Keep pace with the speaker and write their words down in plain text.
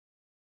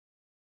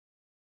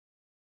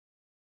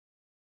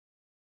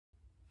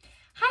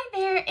Hi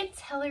there, it's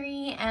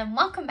Hillary and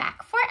welcome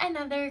back for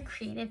another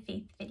Creative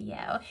Faith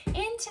video.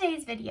 In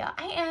today's video,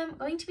 I am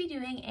going to be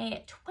doing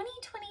a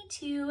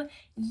 2022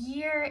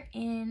 year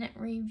in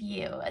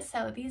review.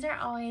 So these are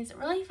always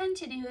really fun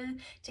to do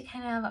to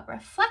kind of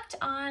reflect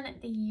on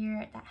the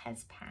year that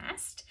has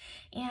passed.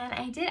 And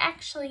I did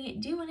actually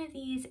do one of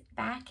these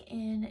back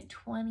in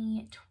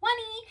 2020,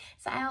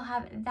 so I'll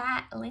have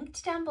that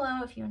linked down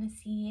below if you want to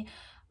see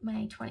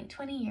my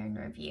 2020 year in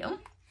review.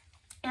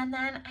 And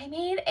then I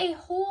made a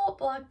whole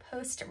blog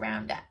post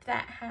roundup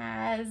that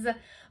has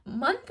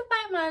month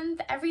by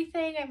month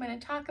everything I'm going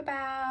to talk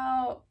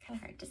about. Kind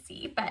of hard to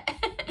see, but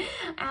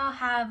I'll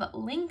have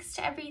links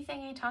to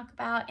everything I talk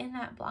about in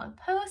that blog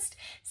post.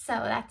 So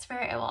that's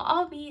where it will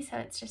all be. So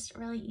it's just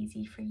really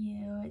easy for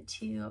you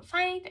to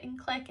find and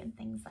click and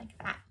things like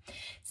that.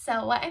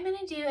 So what I'm going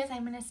to do is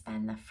I'm going to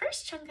spend the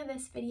first chunk of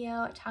this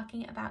video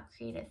talking about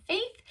creative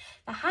faith,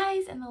 the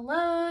highs and the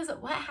lows,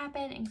 what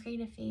happened in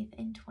creative faith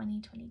in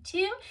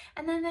 2022.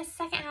 And then the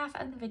second half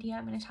of the video,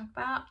 I'm going to talk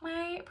about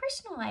my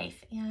personal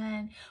life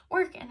and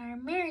work and our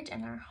marriage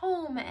and our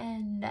home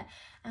and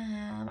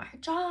our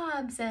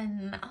jobs,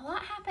 and a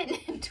lot happened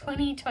in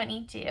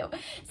 2022.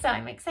 So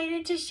I'm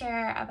excited to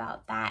share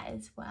about that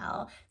as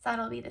well. So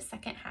that'll be the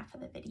second half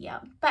of the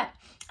video. But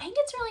I think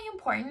it's really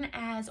important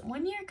as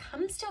one year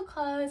comes to a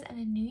close and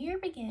a new year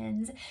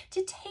begins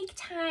to take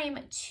time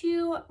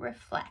to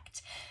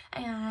reflect.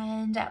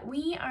 And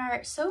we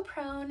are so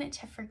prone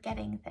to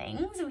forgetting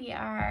things. We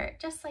are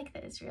just like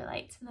the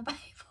Israelites in the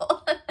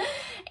Bible.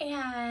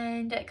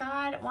 And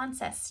God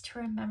wants us to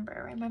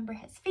remember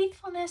his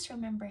faithfulness,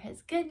 remember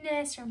his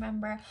goodness,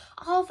 remember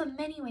all the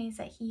many ways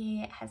that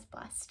he has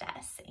blessed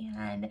us.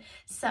 And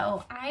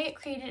so I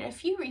created a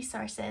few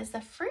resources.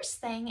 The first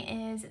thing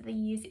is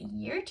these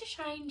Year to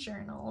Shine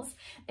journals.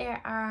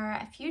 There are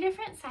a few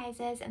different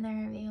sizes and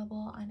they're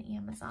available on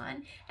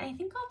Amazon. And I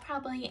think I'll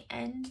probably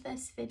end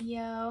this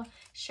video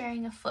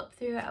sharing a flip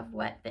through of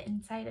what the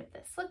inside of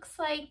this looks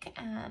like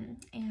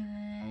and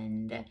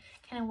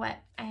kind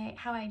of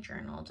how I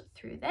journaled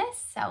through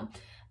this. So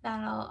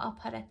I'll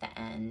put at the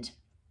end.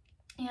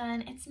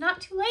 And it's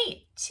not too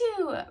late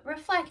to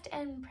reflect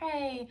and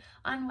pray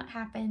on what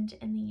happened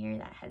in the year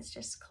that has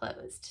just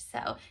closed.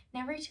 So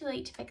never too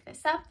late to pick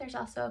this up. There's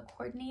also a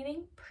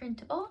coordinating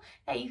printable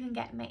that you can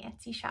get in my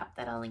Etsy shop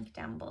that I'll link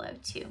down below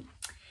too.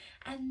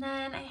 And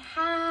then I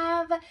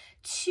have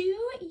two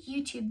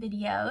YouTube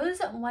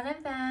videos. One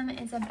of them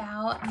is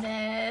about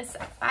this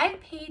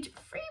 5-page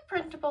free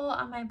printable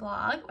on my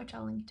blog, which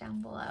I'll link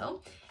down below.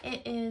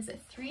 It is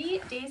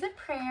 3 days of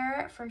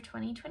prayer for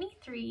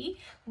 2023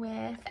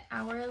 with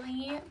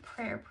hourly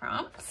prayer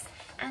prompts.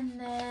 And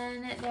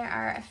then there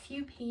are a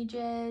few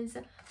pages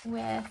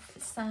with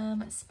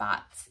some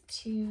spots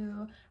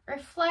to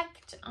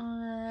reflect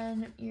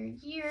on your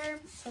year.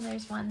 So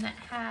there's one that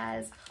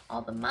has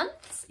all the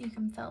months. You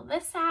can fill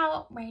this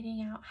out,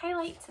 writing out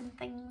highlights and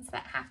things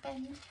that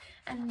happened.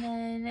 And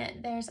then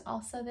there's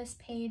also this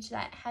page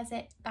that has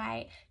it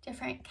by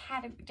different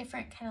kind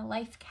of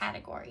life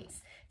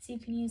categories. So you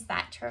can use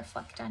that to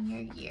reflect on your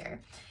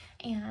year.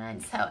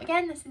 And so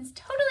again, this is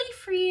totally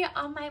free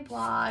on my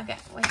blog,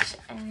 which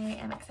I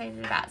am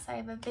excited about. So I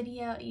have a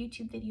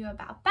YouTube video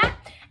about that.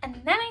 And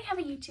then I have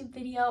a YouTube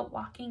video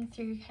walking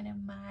through kind of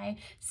my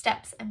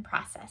steps and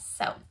process.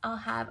 So I'll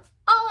have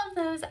all of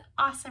those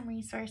awesome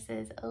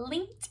resources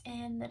linked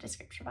in the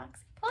description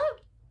box below.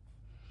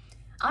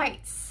 All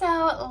right,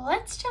 so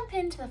let's jump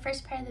into the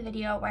first part of the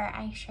video where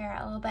I share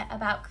a little bit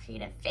about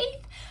creative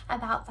faith,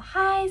 about the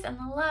highs and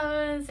the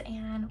lows,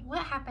 and what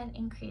happened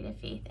in creative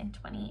faith in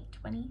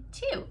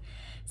 2022.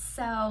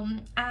 So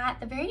at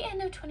the very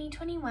end of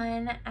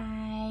 2021,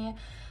 I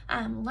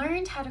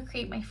learned how to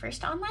create my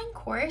first online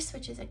course,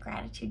 which is a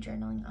gratitude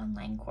journaling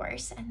online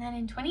course. And then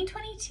in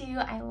 2022,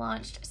 I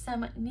launched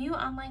some new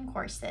online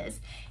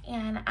courses,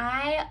 and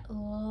I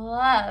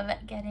love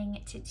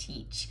getting to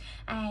teach.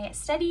 I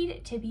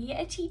studied to be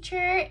a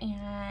teacher,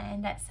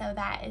 and so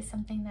that is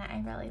something that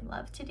I really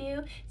love to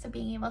do. So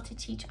being able to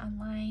teach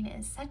online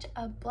is such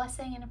a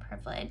blessing and a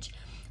privilege.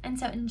 And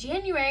so in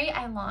January,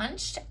 I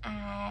launched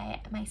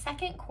my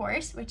second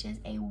course, which is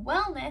a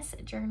wellness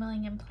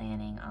journaling and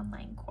planning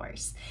online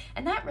course.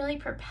 And that really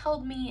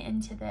propelled me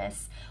into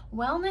this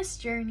wellness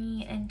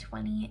journey in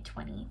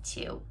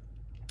 2022.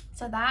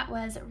 So that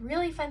was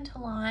really fun to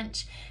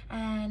launch,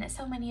 and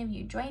so many of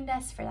you joined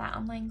us for that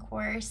online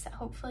course.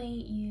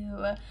 Hopefully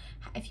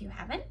if you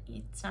haven't,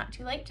 it's not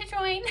too late to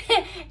join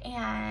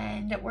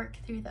and work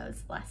through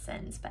those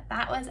lessons. But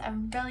that was a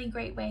really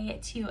great way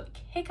to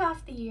kick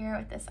off the year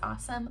with this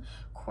awesome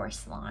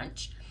course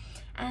launch.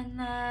 And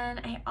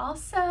then I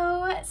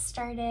also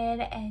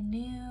started a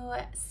new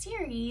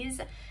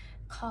series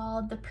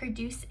called the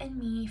Produce in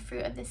Me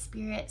Fruit of the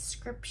Spirit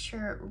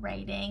Scripture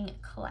Writing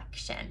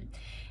Collection.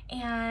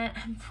 And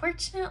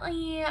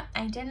unfortunately,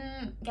 I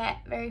didn't get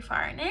very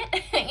far in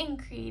it, in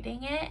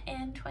creating it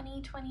in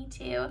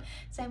 2022.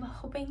 So I'm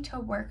hoping to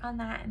work on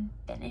that and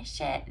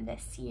finish it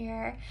this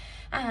year.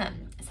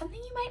 Something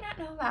you might not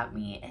know about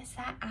me is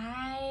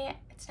that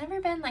it's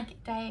never been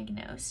like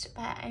diagnosed,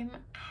 but I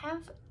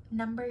have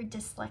number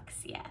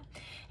dyslexia.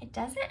 It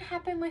doesn't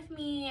happen with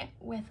me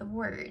with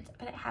words,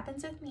 but it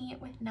happens with me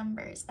with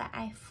numbers, that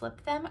I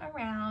flip them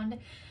around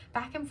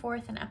back and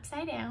forth and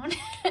upside down.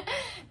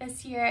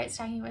 This year I was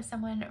talking with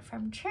someone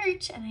from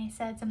church and I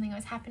said something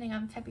was happening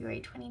on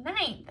February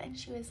 29th and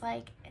she was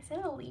like, is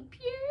it a leap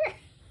year?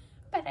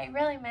 But I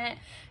really meant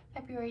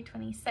February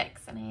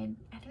 26th, and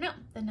I don't know,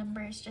 the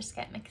numbers just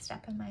get mixed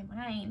up in my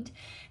mind.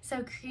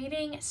 So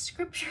creating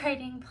scripture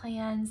writing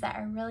plans that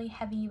are really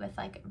heavy with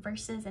like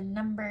verses and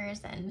numbers,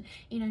 and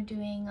you know,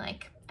 doing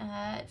like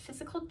a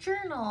physical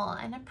journal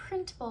and a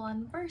printable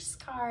and verse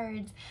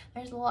cards,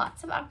 there's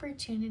lots of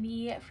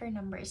opportunity for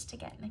numbers to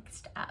get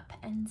mixed up.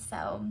 And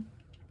so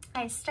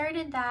I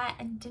started that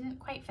and didn't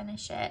quite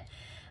finish it.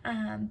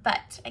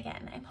 But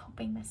again, I'm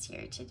hoping this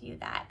year to do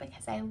that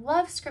because I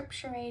love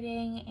scripture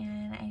writing,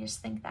 and I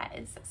just think that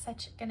is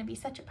going to be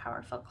such a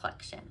powerful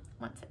collection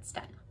once it's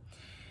done.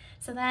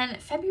 So then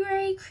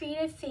February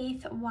creative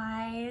faith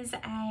wise,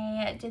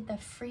 I did the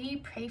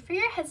free Pray for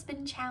Your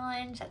Husband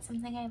challenge. That's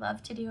something I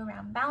love to do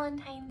around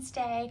Valentine's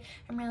Day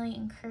and really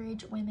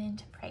encourage women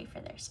to pray for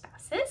their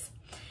spouses.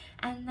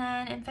 And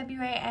then in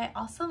February, I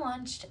also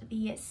launched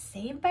the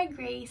Saved by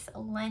Grace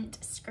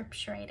Lent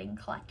Scripture Writing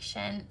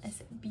Collection,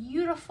 this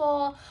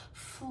beautiful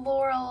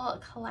floral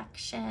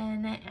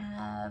collection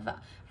of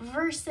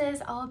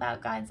verses all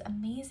about God's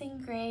amazing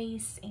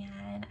grace.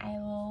 And I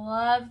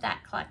love that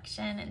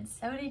collection, and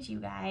so did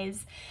you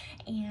guys.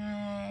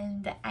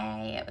 And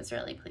I was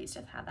really pleased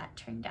with how that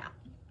turned out.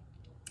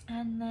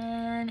 And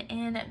then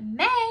in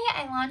May,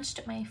 I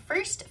launched my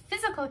first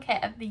physical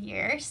kit of the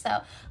year.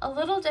 So a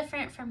little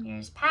different from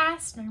years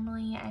past.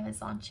 Normally I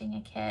was launching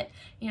a kit,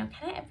 you know,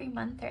 kind of every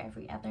month or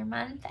every other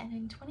month. And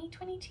in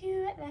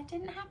 2022, that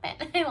didn't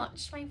happen. I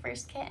launched my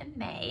first kit in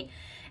May,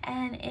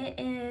 and it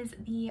is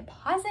the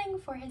Pausing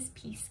for His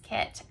Peace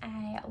kit.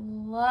 I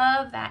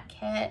love that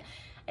kit.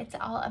 It's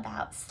all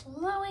about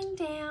slowing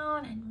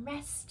down and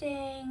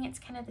resting. It's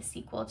kind of the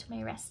sequel to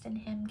my Rest in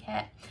Him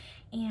kit.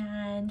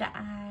 And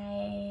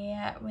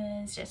I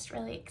was just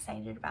really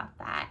excited about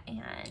that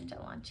and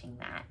launching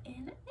that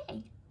in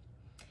May.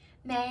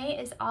 May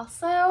is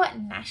also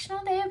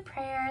National Day of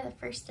Prayer. The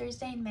first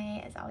Thursday in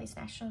May is always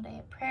National Day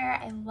of Prayer.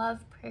 I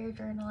love prayer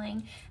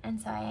journaling, and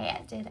so I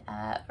did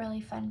a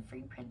really fun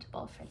free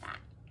printable for that.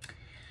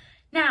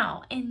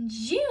 Now, in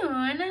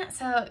June,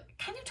 so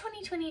kind of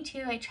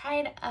 2022, I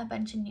tried a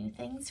bunch of new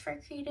things for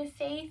creative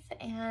faith,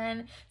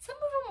 and some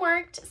of them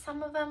worked,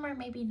 some of them are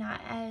maybe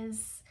not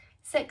as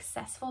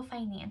successful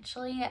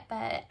financially,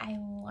 but I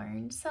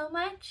learned so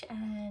much,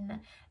 and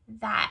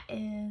that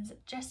is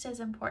just as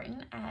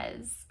important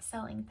as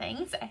selling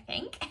things, I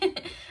think.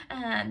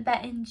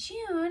 But in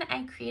June,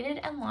 I created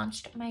and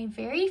launched my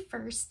very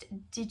first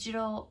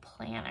digital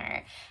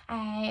planner.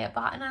 I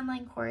bought an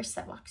online course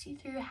that walks you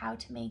through how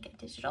to make a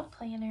digital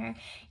planner,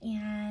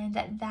 and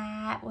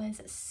that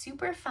was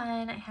super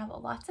fun. I have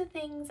lots of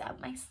things up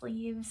my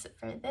sleeves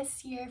for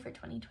this year, for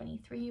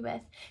 2023,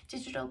 with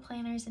digital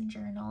planners and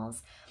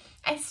journals.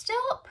 I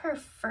still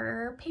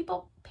prefer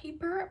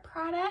paper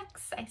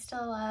products. I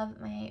still love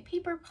my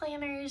paper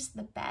planners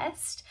the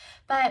best,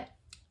 but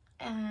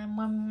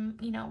when,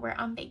 you know, we're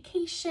on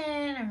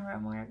vacation or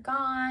when we're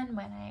gone,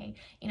 when I,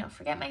 you know,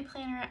 forget my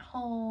planner at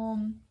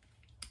home,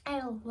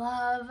 I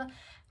love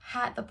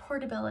the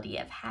portability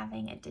of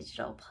having a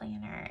digital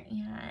planner.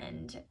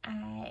 And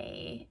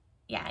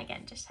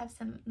again, just have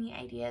some neat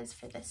ideas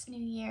for this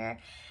new year.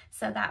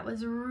 So that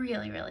was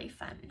really, really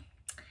fun.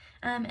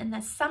 In the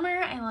summer,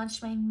 I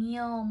launched my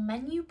meal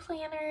menu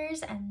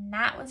planners, and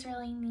that was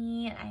really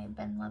neat. I've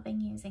been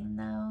loving using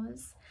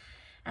those.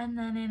 And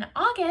then in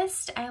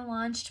August, I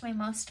launched my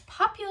most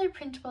popular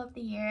printable of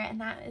the year,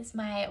 and that is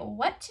my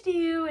What to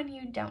Do When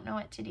You Don't Know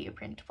What to Do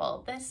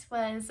printable. This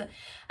was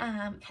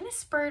kind of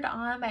spurred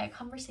on by a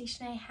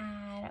conversation I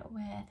had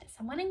with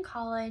someone in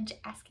college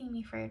asking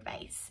me for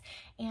advice.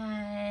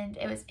 And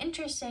it was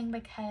interesting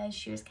because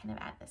she was kind of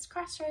at this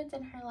crossroads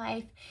in her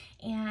life,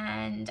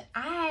 and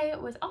I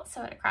was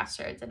also at a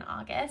crossroads in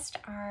August.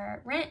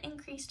 Our rent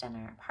increased in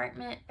our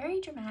apartment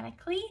very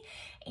dramatically,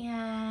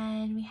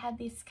 and we had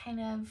these kind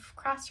of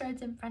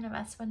crossroads in front of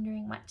us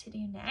wondering what to do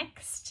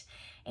next,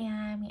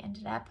 and we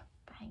ended up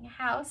buying a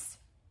house.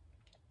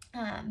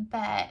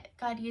 But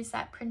God used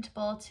that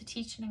printable to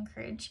teach and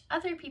encourage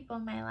other people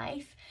in my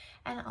life,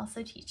 and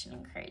also teach and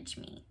encourage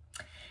me.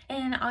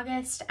 In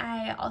August,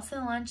 I also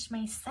launched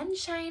my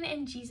Sunshine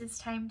in Jesus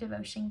Time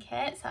devotion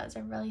kit. So that was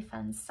a really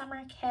fun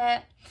summer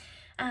kit.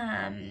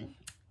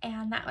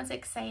 And and that was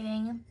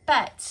exciting.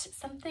 But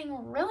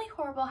something really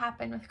horrible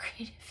happened with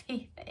Creative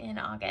Faith in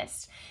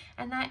August,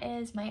 and that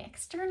is my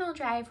external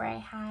drive where I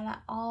had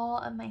all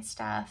of my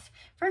stuff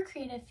for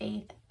Creative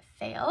Faith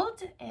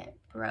failed. It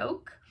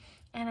broke,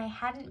 and I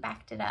hadn't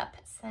backed it up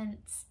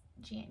since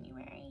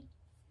January.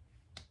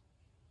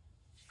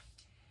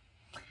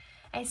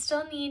 I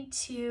still need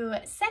to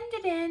send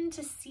it in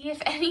to see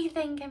if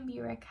anything can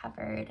be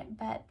recovered,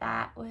 but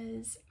that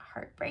was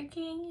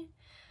heartbreaking.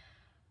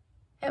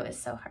 It was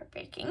so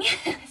heartbreaking.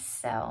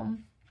 So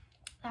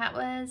that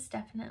was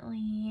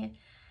definitely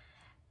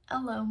a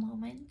low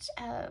moment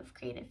of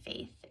Creative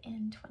Faith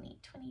in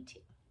 2022.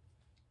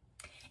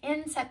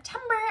 In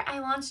September, I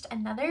launched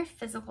another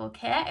physical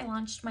kit. I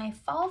launched my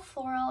Fall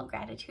Floral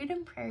Gratitude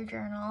and Prayer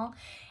Journal.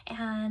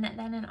 And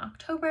then in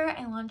October,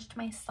 I launched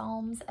my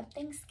Psalms of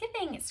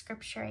Thanksgiving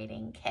scripture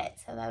writing kit.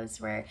 So those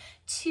were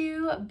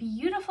 2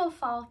 beautiful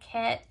fall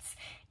kits.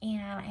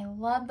 And I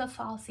love the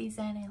fall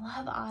season. I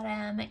love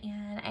autumn.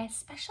 And I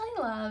especially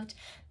loved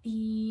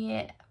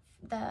the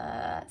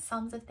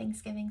Psalms of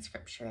Thanksgiving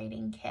scripture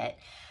writing kit.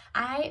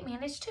 I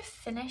managed to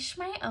finish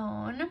my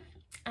own,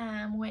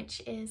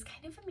 which is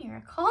kind of a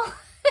miracle.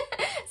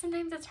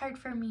 Sometimes it's hard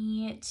for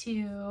me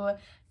to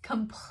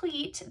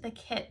complete the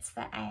kits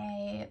that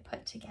I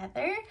put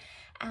together,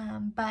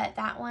 but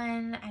that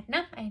one, I don't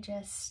know,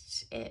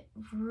 it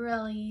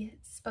really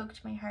spoke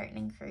to my heart and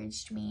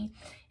encouraged me.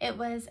 It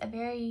was a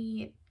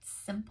very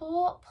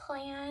simple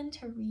plan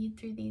to read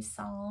through these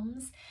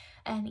Psalms,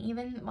 and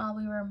even while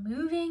we were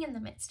moving, in the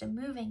midst of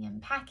moving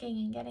and packing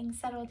and getting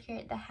settled here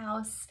at the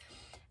house,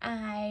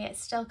 I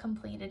still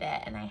completed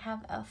it, and I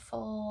have a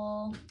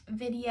full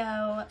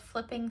video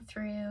flipping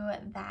through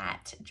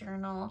that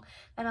journal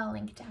that I'll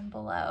link down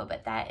below,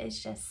 but that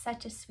is just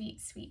such a sweet,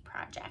 sweet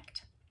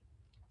project.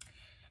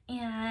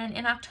 And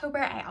in October,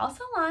 I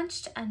also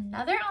launched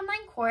another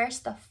online course,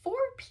 the 4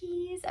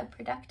 P's of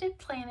Productive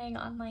Planning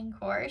online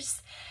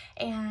course,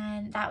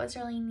 and that was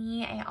really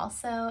neat. I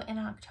also, in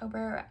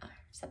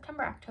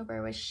September,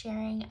 October, was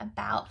sharing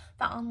about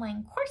the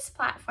online course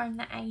platform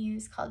that I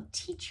use called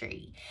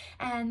Teachery.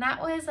 And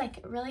that was like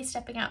really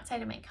stepping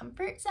outside of my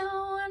comfort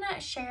zone,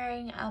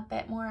 sharing a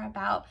bit more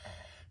about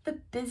the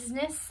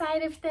business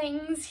side of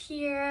things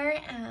here,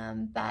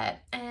 and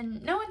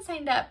no one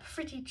signed up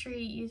for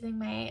Teachery using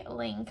my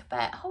link,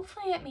 but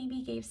hopefully it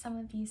maybe gave some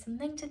of you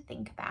something to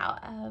think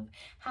about of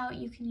how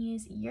you can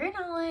use your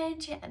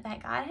knowledge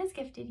that God has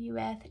gifted you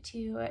with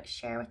to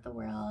share with the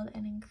world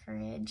and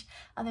encourage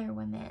other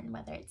women,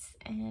 whether it's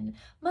in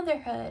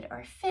motherhood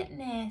or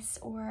fitness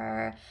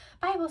or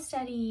Bible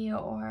study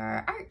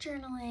or art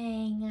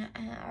journaling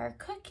or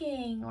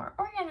cooking or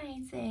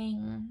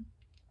organizing.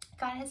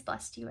 God has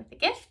blessed you with a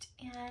gift,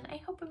 and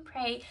I hope and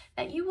pray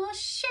that you will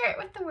share it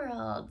with the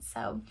world.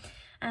 So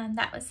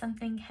that was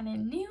something kind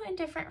of new and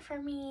different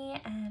for me,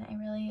 and I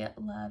really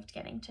loved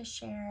getting to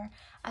share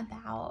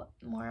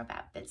more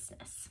about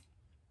business.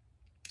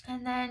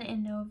 And then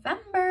in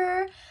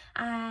November,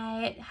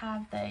 I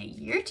have the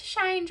Year to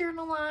Shine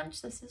journal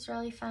launch. This is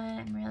really fun.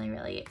 I'm really,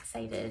 really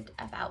excited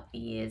about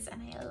these,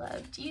 and I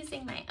loved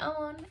using my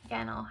own.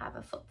 Again, I'll have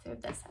a flip through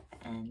of this at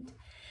the end.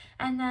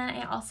 And then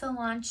I also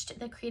launched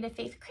the Creative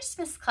Faith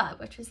Christmas Club,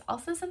 which was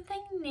also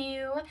something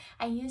new.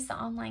 I used the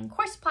online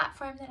course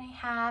platform that I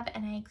have,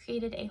 and I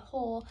created a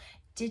whole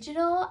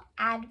digital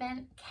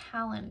advent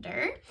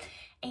calendar,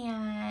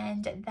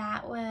 and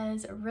that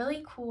was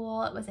really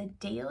cool. It was a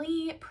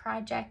daily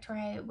project where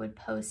I would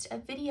post a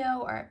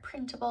video or a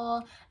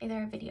printable,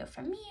 either a video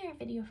from me or a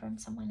video from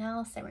someone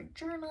else. There were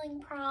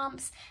journaling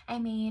prompts. I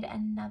made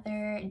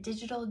another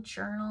digital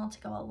journal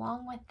to go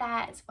along with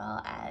that, as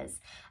well as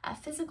a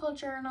physical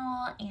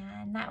journal,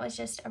 and that was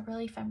just a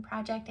really fun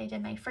project. I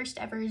did my first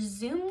ever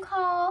Zoom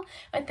call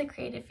with the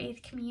Creative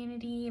Faith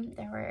community.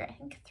 There were, I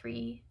think,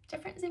 3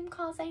 different Zoom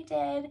calls I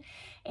did,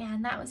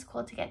 and that was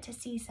cool to get to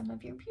see some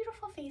of your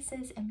beautiful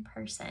faces in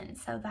person.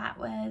 So that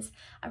was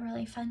a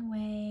really fun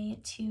way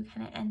to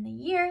kind of end the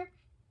year.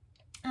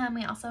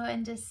 We also,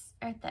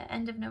 at the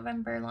end of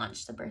November,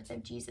 launched the Birth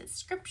of Jesus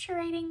scripture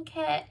writing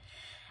kit,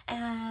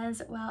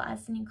 as well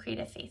as the new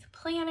Creative Faith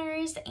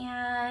planners.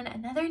 And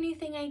another new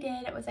thing I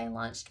did was I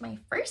launched my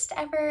first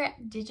ever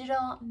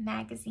digital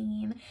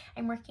magazine.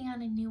 I'm working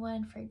on a new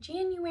one for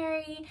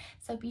January,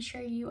 so be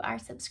sure you are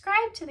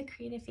subscribed to the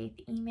Creative Faith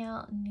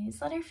email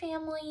newsletter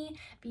family.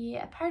 Be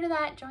a part of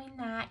that, join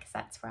that, because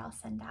that's where I'll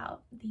send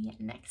out the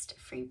next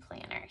free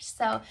planner.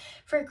 So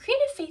for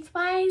Creative Faith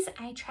wise,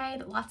 I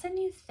tried lots of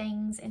new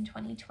things in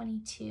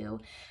 2022.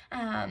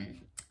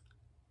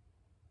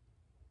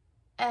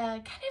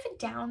 Kind of a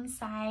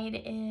downside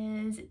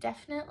is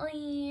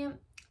definitely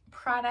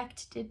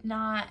product did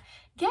not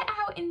get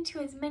out into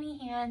as many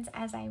hands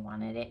as I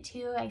wanted it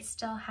to. I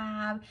still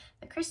have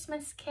the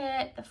Christmas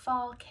kit, the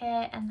fall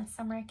kit, and the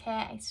summer kit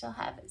I still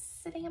have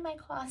sitting in my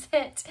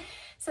closet.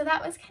 So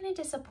that was kind of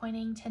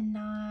disappointing to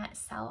not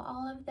sell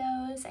all of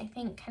those. I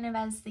think kind of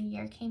as the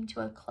year came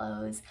to a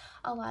close,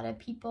 a lot of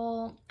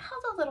people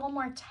held a little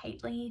more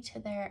tightly to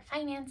their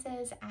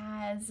finances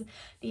as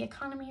the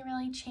economy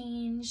really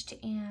changed.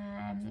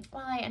 And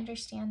while I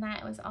understand that,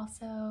 it was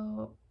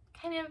also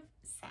kind of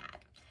sad.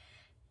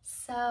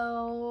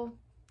 So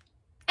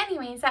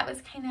anyways, that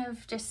was kind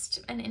of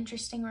just an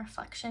interesting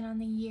reflection on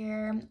the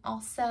year.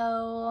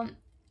 Also,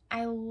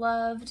 I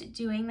loved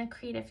doing the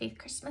Creative Faith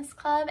Christmas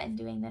Club and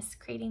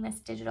creating this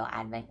digital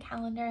advent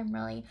calendar. I'm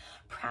really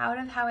proud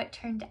of how it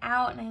turned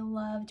out, and I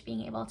loved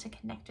being able to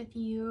connect with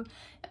you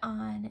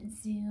on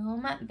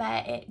Zoom,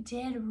 but it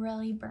did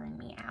really burn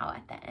me out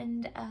at the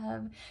end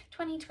of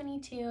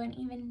 2022, and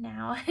even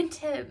now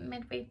into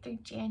midway through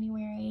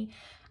January.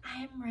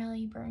 I'm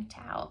really burnt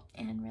out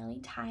and really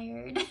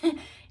tired.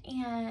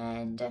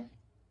 And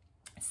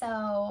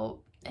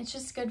so it's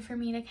just good for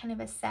me to kind of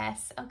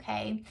assess,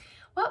 okay,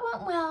 what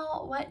went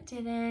well, what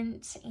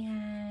didn't,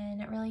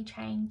 and really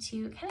trying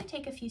to kind of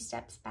take a few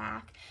steps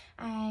back.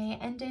 I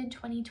ended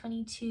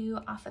 2022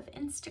 off of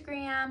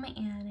Instagram,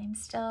 and I'm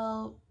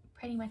still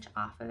pretty much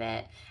off of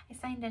it. I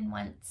signed in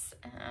once,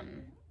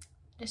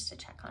 just to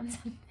check on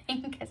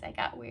something because I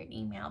got a weird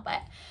email,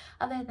 but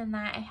other than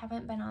that, I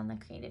haven't been on the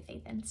Creative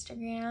Faith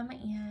Instagram.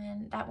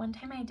 And that one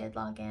time I did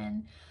log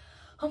in,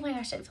 oh my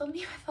gosh, it filled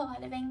me with a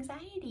lot of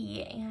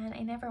anxiety, and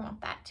I never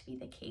want that to be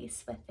the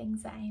case with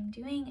things that I am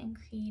doing and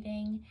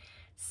creating.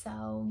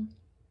 So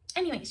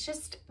anyways,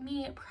 just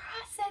me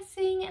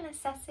processing and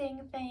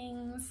assessing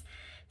things.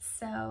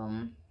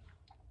 So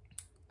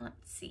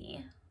let's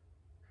see.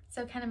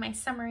 So kind of my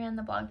summary on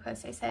the blog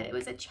post, I said, it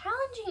was a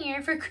challenging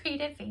year for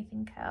Creative Faith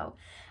 & Co.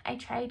 I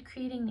tried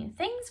creating new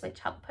things, which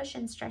helped push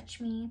and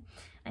stretch me.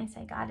 And I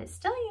said, God is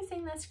still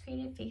using this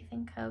Creative Faith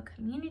 & Co.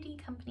 community,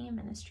 company, and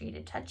ministry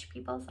to touch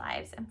people's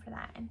lives. And for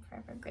that, I'm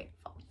forever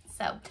grateful.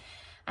 So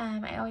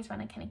I always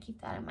want to kind of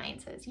keep that in mind.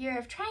 So it was a year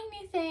of trying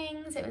new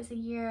things. It was a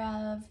year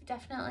of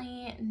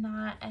definitely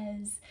not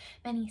as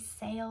many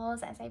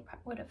sales as I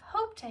would have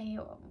hoped. I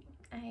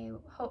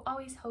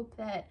always hope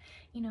that,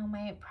 you know,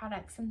 my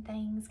products and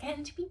things get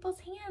into people's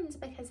hands,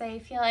 because I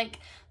feel like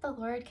the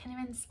Lord kind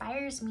of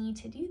inspires me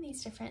to do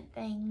these different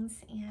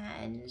things,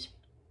 and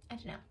I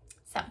don't know.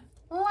 So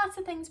lots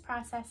of things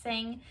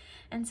processing.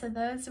 And so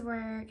those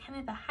were kind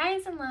of the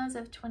highs and lows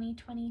of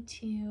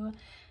 2022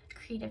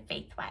 Creative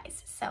Faith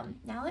wise. So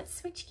now let's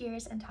switch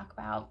gears and talk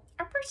about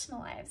our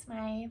personal lives,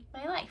 my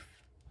life.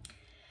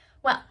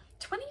 Well,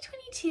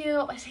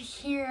 2022 was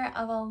a year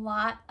of a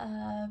lot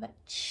of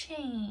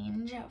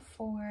change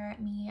for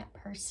me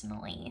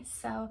personally.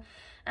 So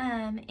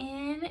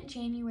in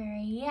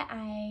January,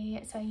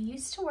 I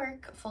used to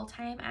work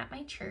full-time at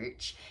my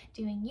church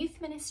doing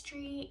youth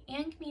ministry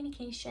and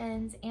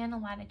communications and a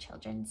lot of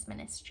children's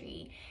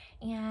ministry.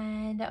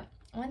 And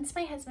once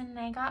my husband and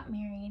I got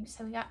married,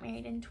 so we got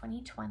married in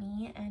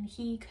 2020, and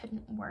he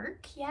couldn't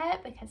work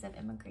yet because of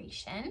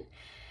immigration.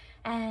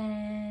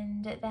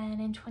 And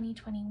then in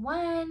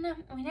 2021,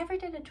 we never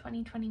did a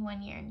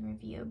 2021 year in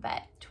review,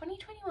 but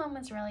 2021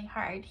 was really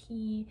hard.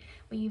 He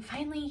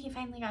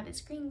finally got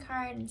his green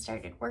card and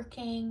started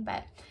working,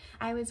 but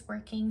I was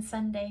working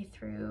Sunday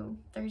through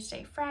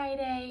Thursday,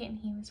 Friday, and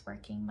he was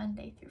working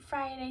Monday through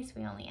Friday, so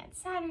we only had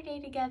Saturday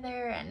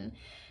together. And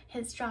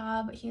his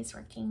job, he was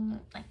working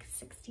like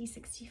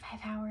 65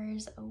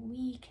 hours a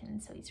week,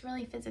 and so he's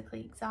really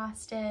physically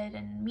exhausted,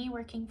 and me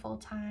working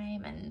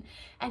full-time. And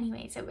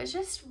anyways, it was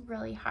just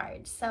really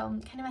hard. So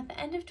kind of at the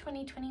end of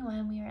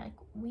 2021, we were like,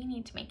 we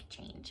need to make a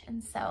change.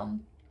 And so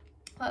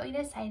what we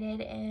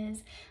decided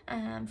is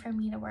for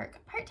me to work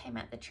part-time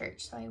at the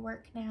church. So I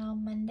work now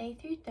Monday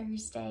through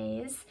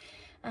Thursdays,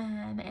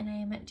 and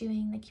I'm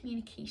doing the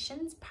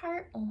communications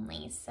part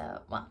only.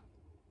 So, well,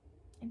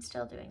 I'm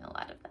still doing a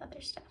lot of the other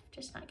stuff,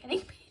 just not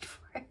getting paid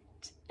for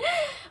it,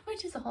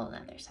 which is a whole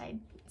other side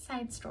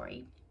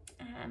story.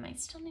 I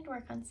still need to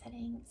work on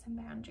setting some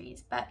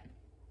boundaries, but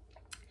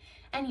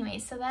anyway,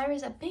 so there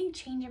was a big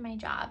change in my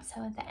job.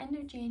 So at the end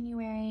of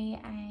January,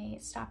 I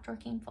stopped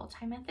working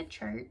full-time at the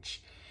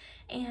church,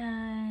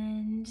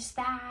 and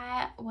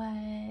that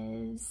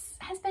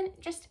has been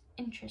just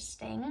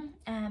interesting.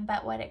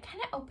 But what it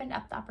kind of opened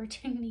up the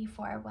opportunity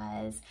for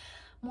was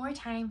more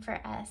time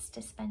for us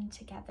to spend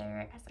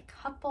together as a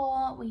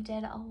couple. We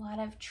did a lot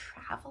of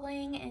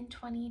traveling in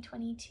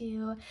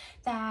 2022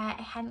 that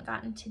I hadn't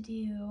gotten to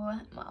do,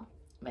 well,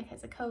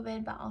 because of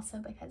COVID, but also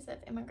because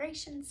of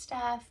immigration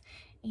stuff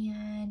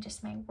and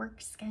just my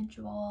work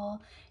schedule.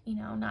 You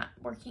know, not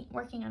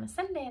working on a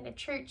Sunday at a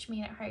church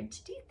made it hard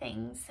to do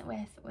things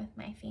with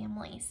my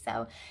family.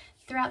 So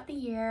throughout the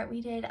year, we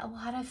did a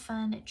lot of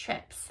fun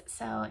trips.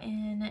 So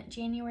in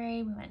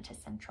January, we went to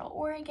Central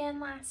Oregon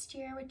last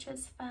year, which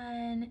was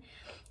fun.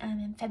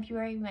 In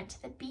February, we went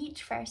to the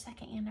beach for our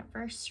 2nd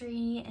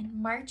anniversary.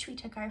 In March, we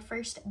took our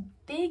first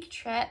big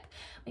trip.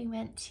 We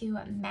went to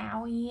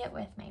Maui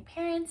with my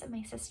parents and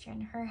my sister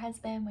and her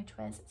husband, which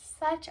was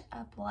such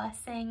a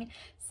blessing,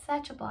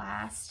 such a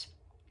blast.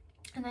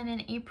 And then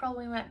in April,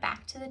 we went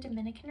back to the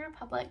Dominican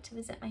Republic to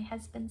visit my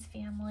husband's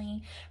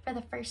family for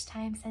the first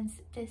time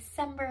since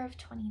December of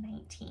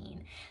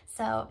 2019.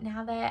 So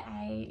now that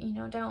I,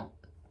 don't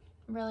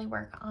really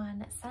work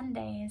on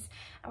Sundays,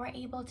 we're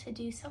able to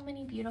do so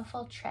many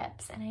beautiful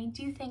trips. And I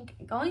do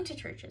think going to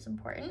church is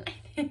important.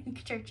 I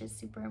think church is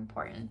super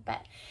important,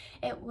 but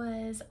it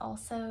was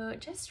also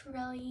just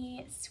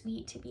really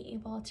sweet to be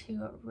able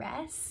to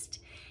rest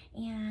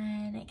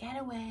and get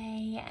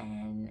away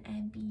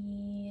and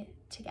be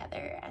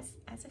together as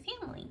a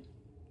family.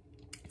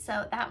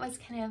 So that was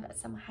kind of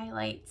some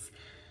highlights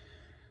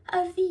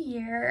of the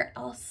year.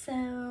 Also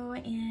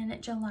in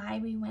July,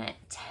 we went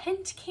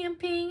tent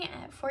camping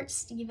at Fort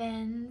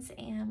Stevens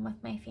and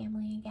with my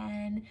family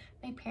again,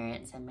 my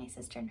parents and my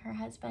sister and her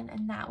husband,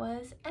 and that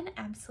was an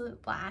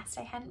absolute blast.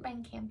 I hadn't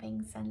been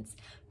camping since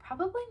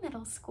probably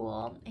middle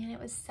school, and it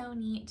was so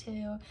neat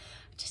to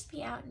just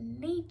be out in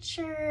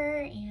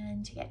nature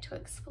and to get to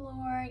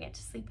explore, get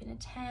to sleep in a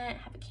tent,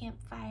 have a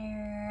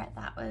campfire.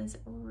 That was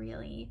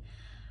really,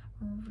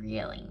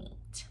 really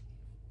neat.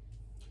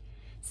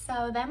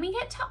 So then we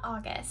get to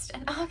August,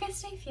 and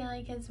August I feel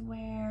like is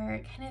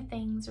where kind of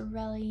things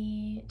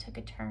really took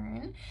a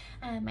turn.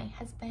 My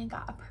husband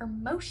got a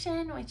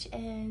promotion, which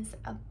is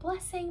a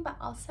blessing, but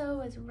also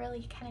was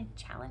really kind of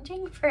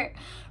challenging for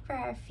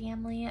our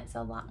family. It's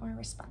a lot more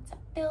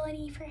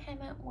responsibility for him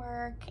at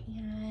work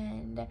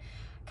and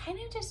kind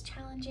of just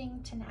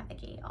challenging to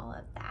navigate all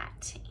of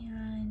that,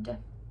 and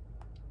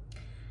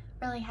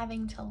really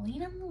having to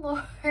lean on the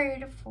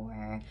Lord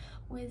for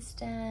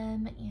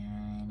wisdom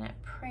and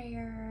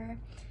prayer.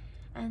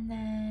 And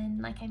then,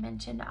 like I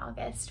mentioned,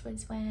 August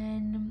was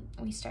when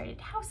we started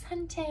house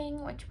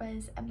hunting, which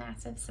was a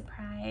massive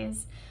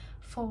surprise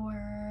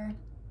for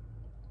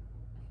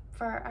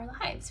our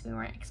lives. We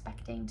weren't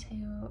expecting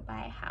to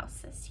buy a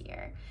house this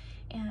year.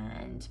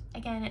 And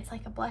again, it's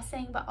like a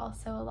blessing, but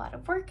also a lot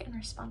of work and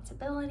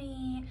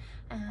responsibility.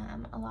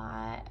 A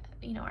lot,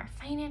 our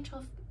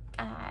financial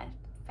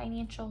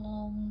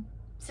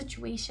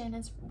situation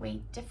is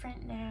way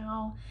different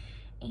now.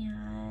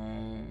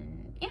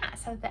 And yeah,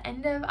 so at the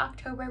end of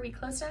October we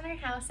closed on our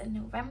house. In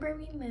November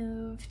we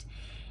moved,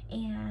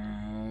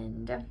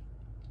 and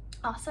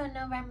also in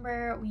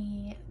November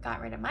we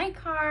got rid of my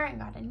car and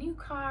got a new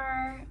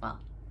car, well,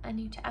 a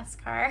new to us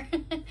car.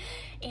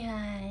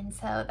 And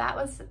so that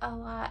was a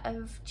lot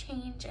of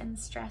change and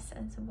stress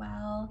as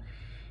well.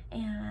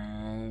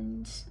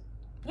 And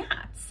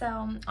yeah,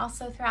 so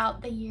also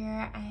throughout the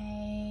year,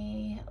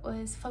 I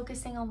was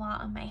focusing a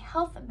lot on my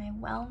health and my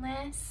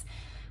wellness.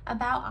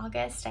 About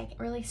August, I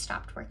really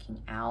stopped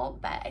working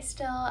out, but I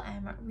still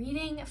am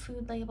reading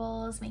food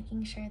labels,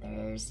 making sure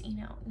there's,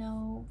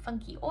 no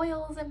funky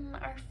oils in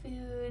our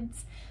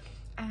foods.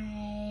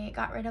 I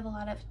got rid of a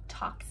lot of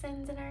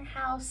toxins in our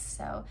house,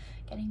 so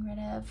getting rid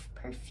of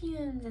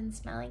perfumes and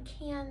smelly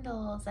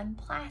candles and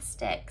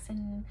plastics,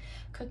 and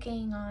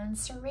cooking on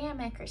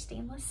ceramic or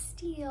stainless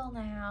steel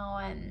now.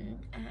 And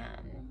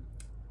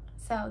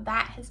so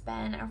that has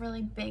been a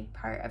really big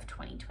part of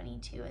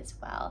 2022 as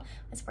well,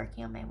 was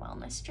working on my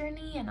wellness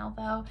journey. And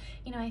although,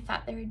 I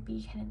thought there would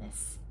be kind of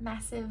this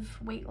massive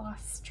weight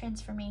loss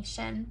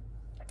transformation,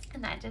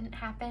 and that didn't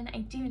happen, I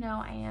do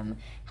know I am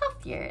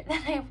healthier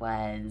than I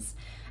was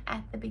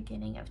at the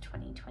beginning of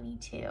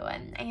 2022.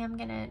 And I am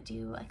gonna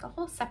do like a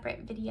whole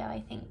separate video,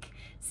 I think,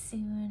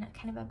 soon,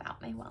 kind of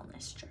about my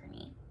wellness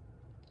journey.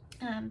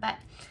 But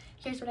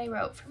here's what I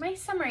wrote for my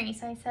summary.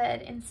 So I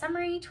said, in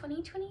summary,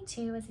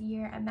 2022 was a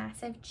year of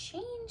massive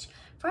change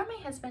for my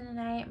husband and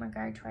I in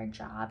regard to our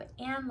job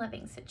and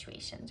living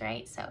situations,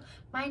 right? So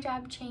my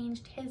job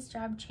changed, his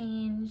job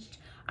changed,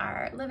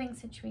 our living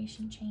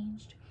situation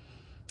changed.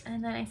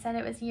 And then I said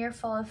it was a year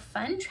full of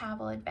fun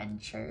travel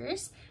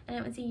adventures, and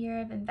it was a year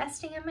of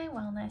investing in my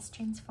wellness,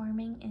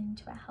 transforming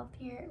into a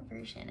healthier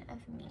version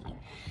of me.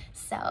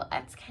 So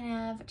that's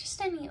kind of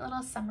just a neat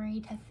little summary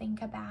to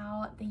think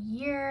about the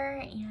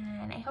year,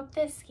 and I hope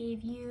this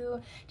gave you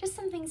just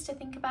some things to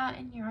think about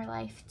in your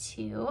life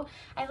too.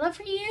 I'd love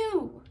for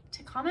you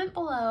to comment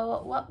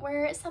below, what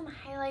were some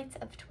highlights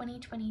of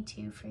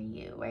 2022 for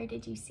you? Where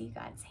did you see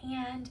God's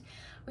hand?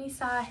 We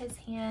saw his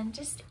hand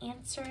just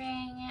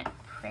answering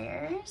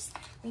prayers.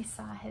 We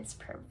saw his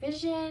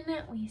provision.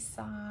 We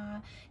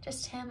saw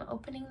just him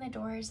opening the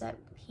doors that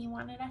he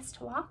wanted us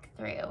to walk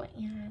through,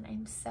 and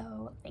I'm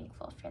so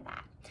thankful for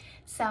that.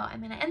 So I'm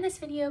going to end this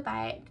video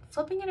by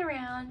flipping it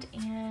around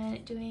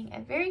and doing a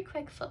very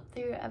quick flip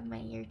through of my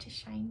Year to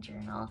Shine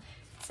journal,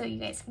 so you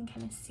guys can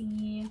kind of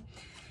see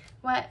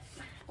what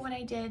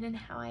I did and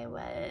how I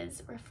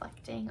was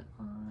reflecting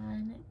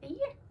on the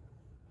year.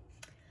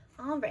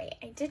 All right,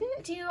 I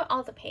didn't do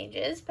all the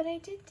pages, but I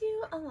did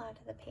do a lot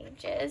of the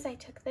pages. I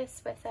took this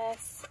with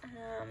us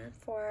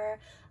for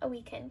a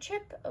weekend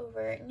trip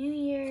over New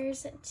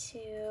Year's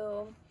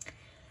to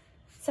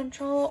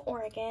Central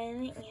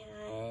Oregon,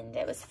 and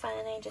it was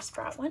fun. I just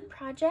brought one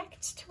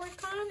project to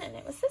work on, and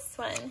it was this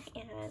one,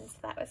 and so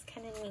that was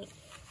kind of neat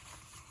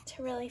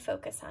to really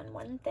focus on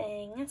one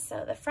thing.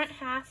 So the front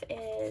half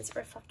is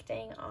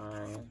reflecting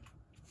on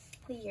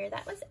the year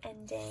that was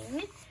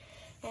ending.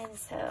 And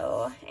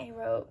so I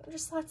wrote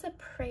just lots of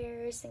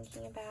prayers,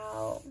 thinking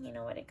about, you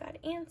know, what did God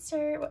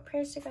answer, what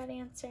prayers did God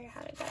answer,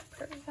 how did God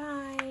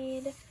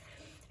provide.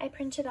 I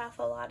printed off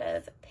a lot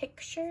of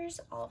pictures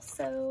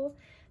also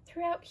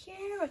throughout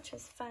here, which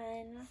was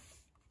fun.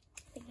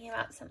 Thinking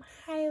about some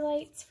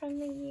highlights from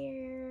the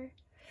year.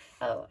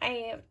 Oh,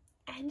 I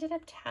ended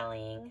up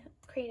tallying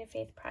Creative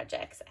Faith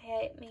projects.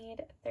 I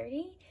made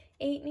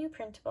 38 new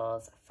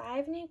printables,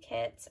 5 new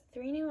kits,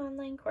 3 new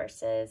online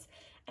courses,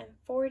 and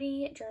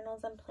 40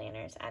 journals and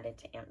planners added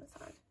to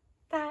Amazon.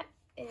 That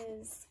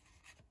is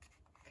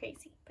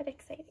crazy, but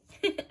exciting.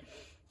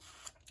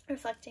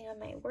 Reflecting on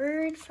my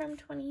word from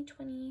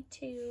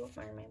 2022,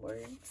 what are my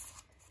words?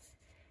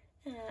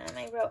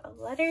 I wrote a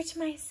letter to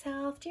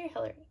myself. Dear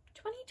Hillary,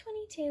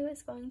 2022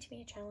 is going to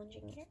be a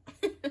challenging year.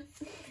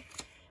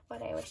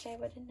 What I wish I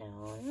would have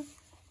known.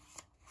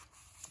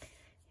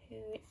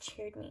 Who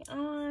cheered me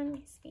on,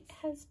 my sweet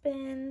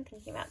husband,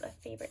 thinking about the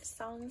favorite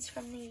songs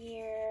from the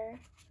year.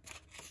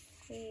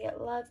 We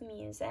love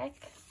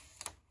music,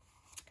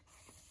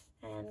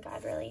 and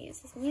God really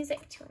uses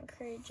music to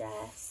encourage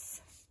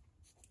us.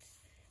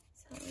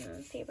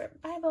 Some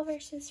favorite Bible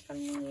verses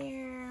from the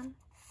year.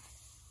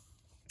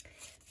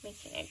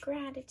 Making a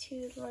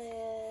gratitude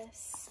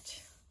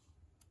list.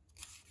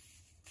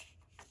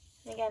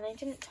 And again, I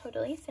didn't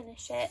totally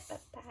finish it,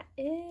 but that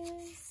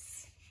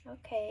is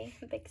okay.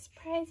 A big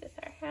surprise with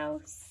our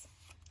house.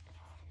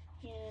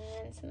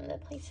 And some of the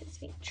places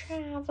we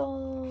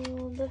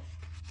traveled.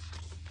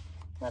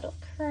 Little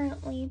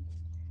currently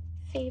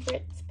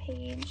favorites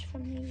page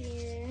from the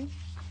year.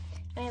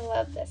 I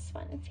love this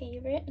one.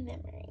 Favorite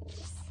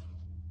memories.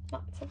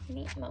 Lots of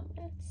neat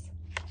moments.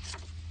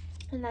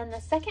 And then the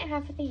second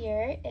half of the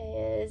year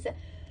is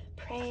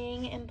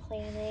praying and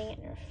planning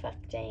and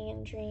reflecting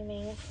and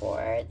dreaming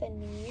for the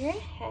new year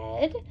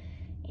ahead.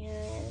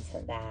 And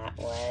so that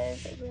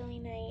was really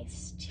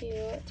nice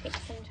to take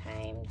some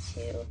time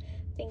to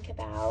think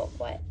about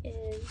what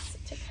is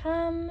to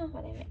come,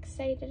 what I'm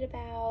excited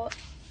about,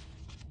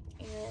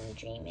 and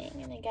dreaming.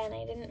 And again,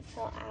 I didn't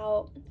fill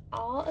out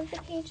all of the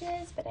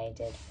pages, but I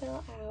did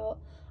fill out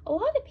a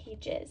lot of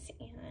pages,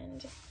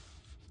 and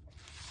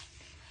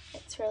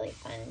it's really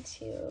fun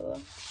to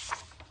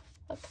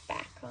look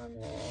back on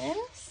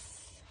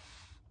this.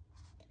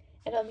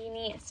 It'll be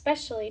neat,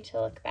 especially to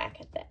look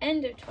back at the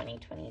end of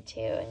 2022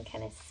 and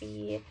kind of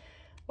see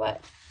what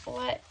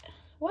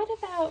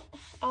about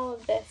all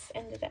of this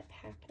ended up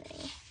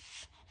happening.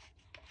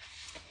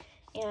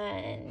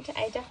 And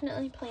I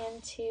definitely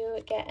plan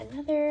to get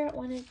another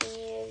one of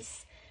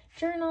these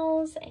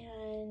journals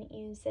and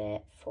use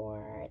it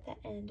for the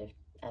end of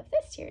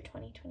this year,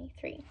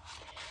 2023.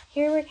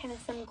 Here were kind of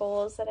some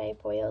goals that I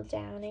boiled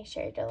down. I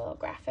shared a little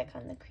graphic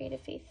on the Creative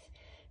Faith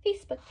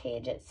Facebook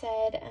page. It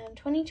said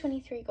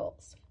 2023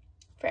 goals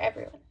for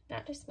everyone,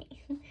 not just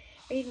me.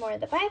 Read more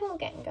of the Bible,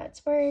 get in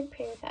God's Word,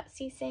 pray without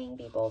ceasing,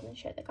 be bold and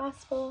share the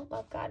gospel,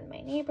 love God and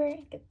my neighbor,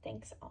 and give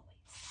thanks always.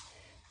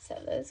 So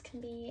those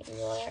can be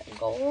your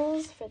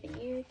goals for the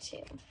year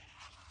too.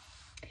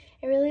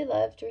 I really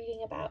loved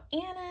reading about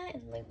Anna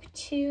in Luke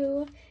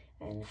 2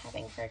 and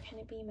having her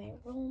kind of be my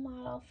role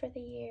model for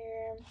the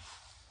year.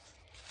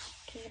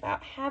 Thinking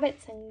about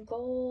habits and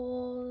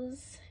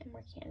goals. I'm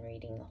working on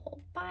reading the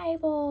whole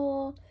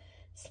Bible,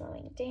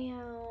 slowing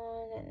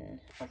down, and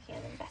working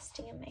on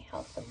investing in my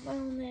health and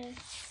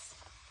wellness.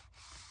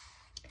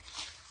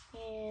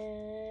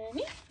 And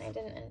yeah, I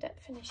didn't end up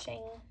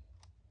finishing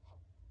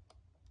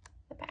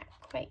the back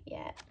quite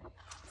yet.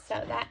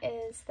 So that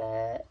is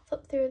the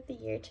flip through of the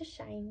year to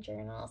shine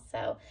journal.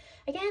 So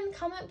again,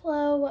 comment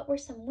below what were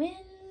some wins,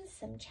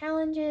 some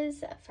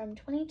challenges from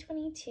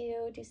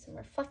 2022. Do some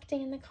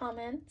reflecting in the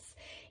comments,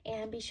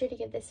 and be sure to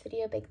give this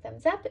video a big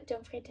thumbs up.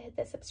 Don't forget to hit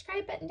the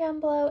subscribe button down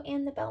below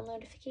and the bell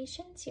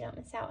notification so you don't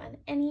miss out on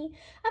any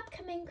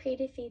upcoming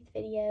Creative Faith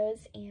videos,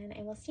 and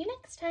I will see you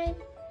next time.